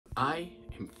I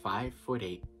am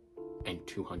 5'8" and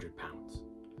 200 pounds.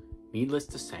 Needless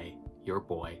to say, your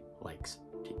boy likes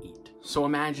to eat. So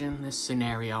imagine this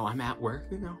scenario. I'm at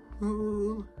work,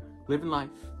 living life.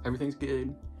 Everything's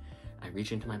good. I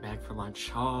reach into my bag for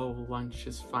lunch. Oh, lunch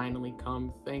has finally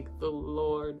come. Thank the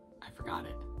Lord. I forgot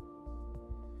it.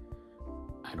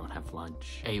 I don't have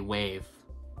lunch. A wave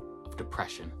of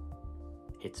depression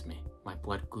hits me. My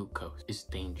blood glucose is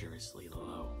dangerously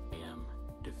low. I am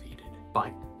defeated.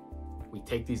 But we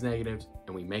take these negatives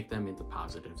and we make them into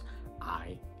positives.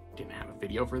 I didn't have a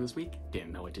video for this week,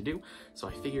 didn't know what to do, so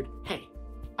I figured, hey,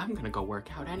 I'm gonna go work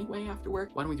out anyway after work.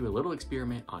 Why don't we do a little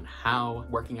experiment on how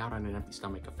working out on an empty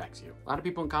stomach affects you? A lot of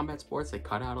people in combat sports, they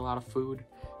cut out a lot of food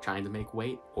trying to make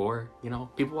weight, or,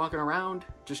 people walking around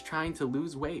just trying to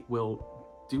lose weight will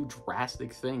do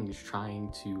drastic things trying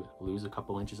to lose a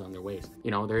couple inches on their waist.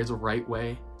 There is a right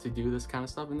way to do this kind of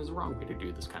stuff and there's a wrong way to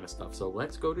do this kind of stuff. So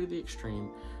let's go to the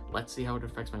extreme. Let's see how it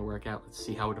affects my workout. Let's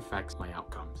see how it affects my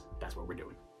outcomes. That's what we're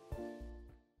doing.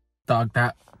 Dog,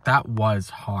 that was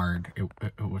hard.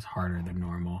 It was harder than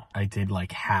normal. I did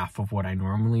like half of what I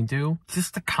normally do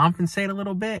just to compensate a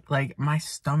little bit. Like my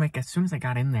stomach, as soon as I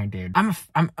got in there, dude, I'm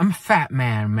a fat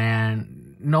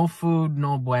man. No food,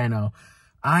 no bueno.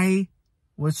 I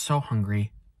was so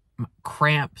hungry.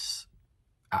 Cramps.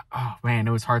 Oh man,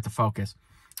 it was hard to focus.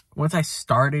 Once I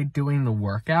started doing the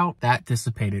workout, that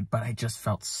dissipated, but I just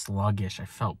felt sluggish. I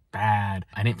felt bad.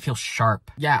 I didn't feel sharp.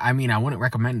 Yeah, I wouldn't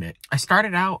recommend it. I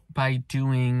started out by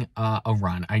doing a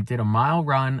run. I did a mile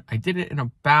run. I did it in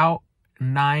about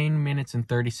 9 minutes and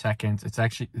 30 seconds.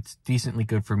 It's decently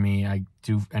good for me. I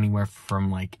do anywhere from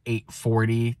like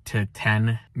 8:40 to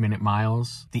 10-minute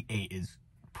miles. The 8 is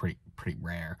pretty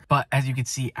rare. But as you can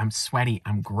see, I'm sweaty.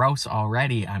 I'm gross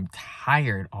already. I'm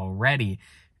tired already.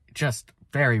 Just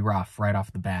very rough right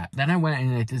off the bat. Then I went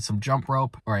and I did some jump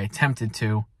rope, or I attempted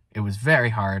to. It was very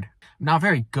hard. I'm not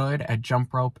very good at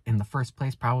jump rope in the first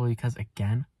place, probably because,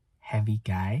 again, heavy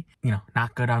guy.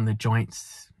 Not good on the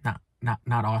joints.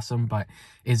 Not awesome, but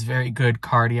is very good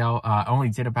cardio. I only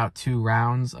did about 2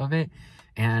 rounds of it.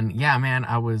 And yeah, man,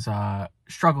 I was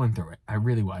struggling through it. I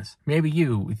really was. Maybe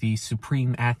you, the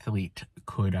supreme athlete,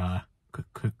 could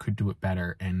do it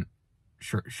better, and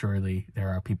surely there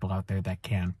are people out there that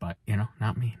can, but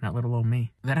not me, not little old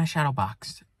me. Then I shadow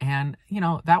boxed, and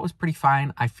that was pretty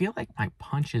fine. I feel like my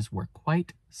punches were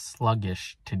quite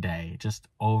sluggish today, just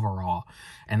overall,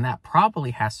 and that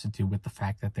probably has to do with the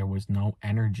fact that there was no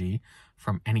energy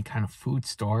from any kind of food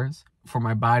stores for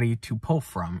my body to pull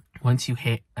from. Once you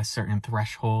hit a certain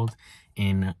threshold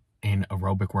in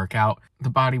aerobic workout, the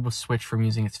body will switch from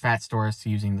using its fat stores to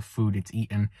using the food it's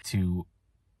eaten to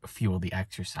fuel the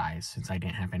exercise. Since I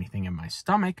didn't have anything in my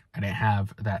stomach, I didn't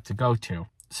have that to go to.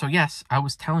 So yes, I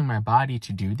was telling my body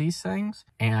to do these things,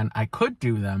 and I could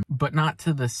do them, but not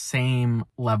to the same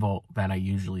level that I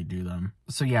usually do them.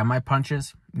 So yeah, my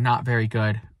punches, not very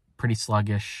good, pretty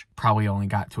sluggish. Probably only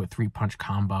got to a 3-punch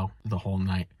combo the whole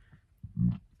night.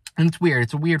 And it's weird.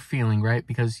 It's a weird feeling, right?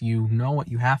 Because you know what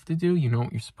you have to do. You know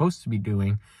what you're supposed to be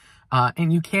doing.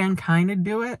 And you can kind of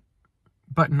do it,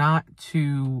 but not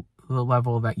to the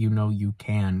level that you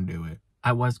can do it.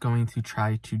 I was going to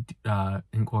try to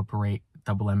incorporate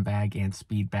double M bag and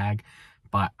speed bag,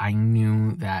 but I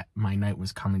knew that my night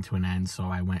was coming to an end, so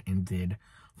I went and did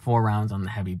 4 rounds on the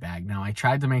heavy bag. Now, I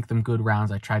tried to make them good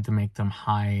rounds. I tried to make them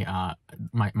high,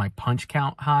 my punch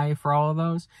count high for all of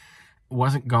those. It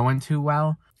wasn't going too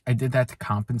well. I did that to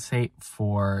compensate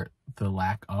for the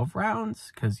lack of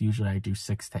rounds, because usually I do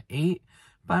 6 to 8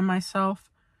 by myself,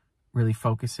 really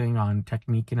focusing on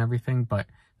technique and everything. But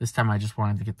this time I just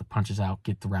wanted to get the punches out,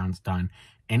 get the rounds done.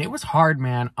 And it was hard,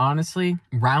 man. Honestly,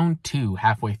 round 2,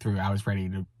 halfway through, I was ready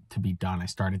to be done. I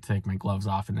started to take my gloves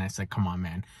off, and I said, come on,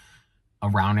 man. A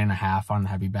round and a half on the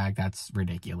heavy bag, that's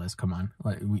ridiculous. Come on,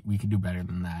 we could do better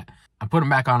than that. I put them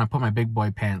back on. I put my big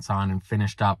boy pants on and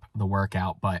finished up the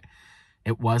workout, but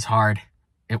it was hard.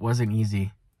 It wasn't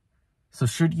easy. So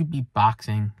should you be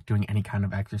boxing, doing any kind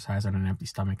of exercise on an empty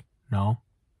stomach? No.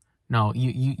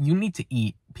 You need to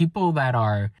eat. People that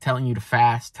are telling you to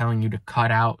fast, telling you to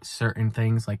cut out certain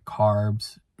things like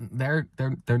carbs, they're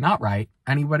not right.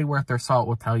 Anybody worth their salt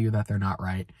will tell you that they're not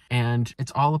right. And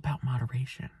it's all about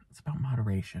moderation. It's about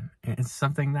moderation. And it's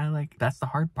something that, that's the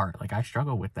hard part. I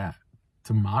struggle with that,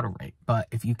 to moderate. But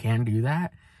if you can do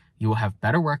that, you will have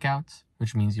better workouts,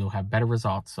 which means you'll have better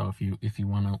results. So if you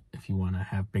want to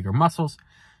have bigger muscles,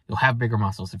 you'll have bigger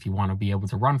muscles. If you want to be able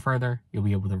to run further, you'll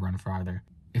be able to run farther.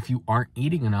 If you aren't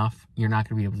eating enough, you're not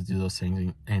going to be able to do those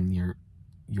things, and your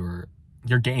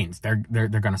gains, they're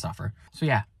going to suffer. So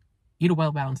yeah, eat a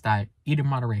well-balanced diet, eat in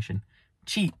moderation,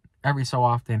 cheat every so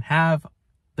often, have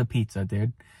the pizza,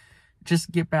 dude.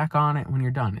 Just get back on it when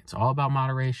you're done. It's all about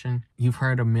moderation. You've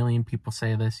heard a million people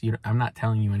say this. I'm not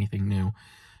telling you anything new.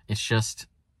 It's just,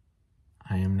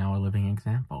 I am now a living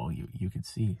example. You could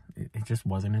see it just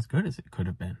wasn't as good as it could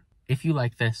have been. If you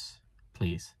like this,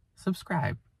 please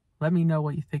subscribe. Let me know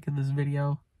what you think of this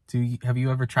video. Have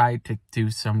you ever tried to do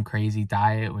some crazy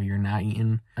diet where you're not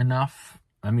eating enough?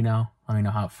 Let me know. Let me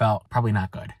know how it felt. Probably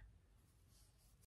not good.